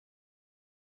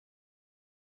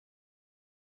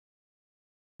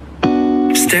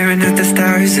Staring at the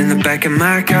stars in the back of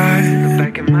my car,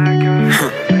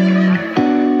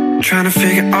 trying to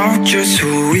figure out just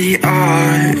who we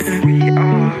are.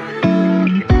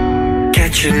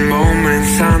 Catching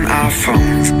moments on our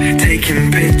phones, taking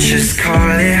pictures,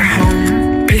 call it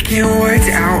home. Picking words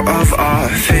out of our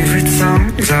favorite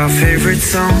songs, our favorite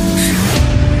songs.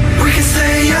 We can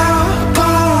stay up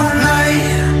all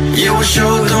night, yeah, we'll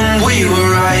show them we were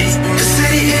right. The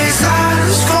city is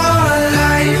ours for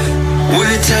life. Will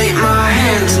you take my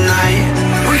hand tonight?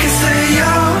 We can stay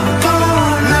up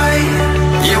all night,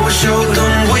 yeah, we'll show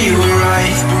them we were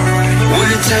right. Will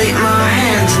you take my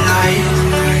hand tonight?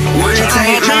 Will you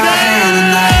take my hand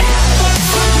tonight?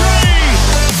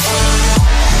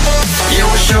 Yeah,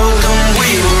 we'll show them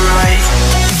we were right.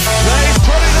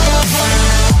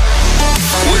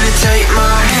 Will you take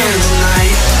my hand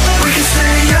tonight? We can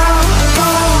stay up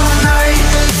all night,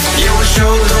 yeah, we'll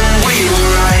show them we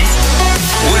were right.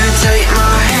 Will you take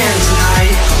my hand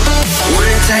tonight? Will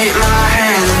you take my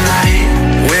hand tonight?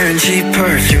 Wearing cheap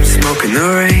perfume, smoking the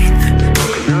rain.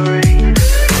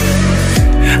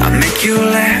 I make you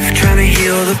laugh, trying to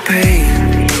heal the pain.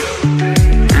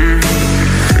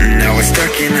 Now we're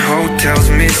stuck in hotels,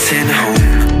 missing home,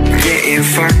 getting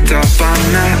fucked up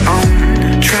on our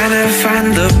own, trying to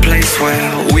find the place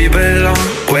where we belong,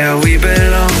 where we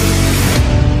belong.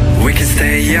 We can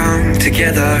stay young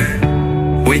together,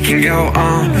 we can go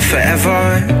on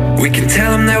forever. We can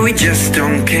tell them that we just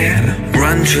don't care.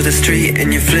 Run through the street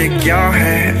and you flick your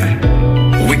hair.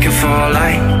 We can fall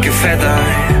like a feather,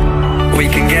 we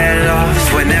can get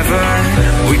lost whenever.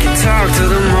 We can talk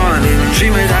till the morning,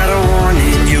 dream without a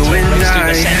warning, you and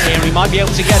I. We might be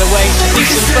able to get away.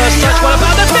 Decent first touch, what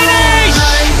about the finish?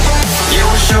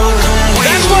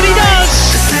 That's what he does!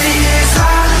 The city is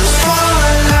ours for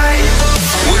life.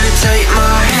 Will you take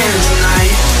my hand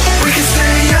tonight? We can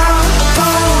stay up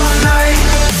all night,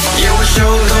 yeah, we'll show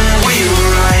them we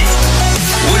were right.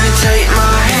 Will you take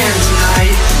my hand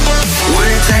tonight? Will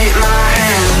you take my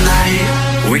hand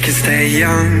tonight? We can stay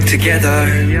young together,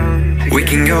 we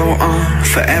can go on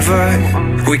forever.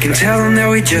 We can tell them that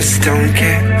we just don't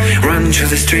care. Run through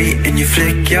the street and you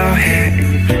flick your hair.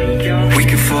 We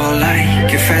can fall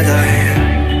like a feather,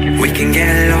 we can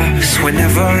get lost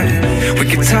whenever. We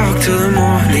can talk till the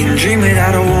morning, dream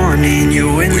without a warning,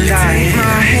 you and I. Will you take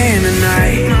my hand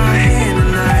tonight?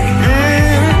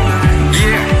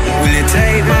 Yeah, will you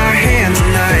take my hand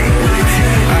tonight?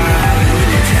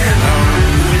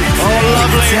 Oh,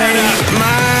 lovely header.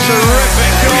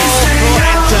 Terrific goal for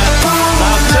Intee.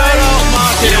 Lautaro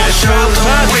Martínez found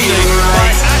perfectly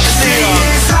by Ashley.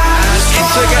 And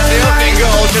Intee get the opening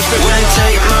goal just before. Will you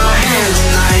take my hand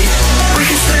tonight?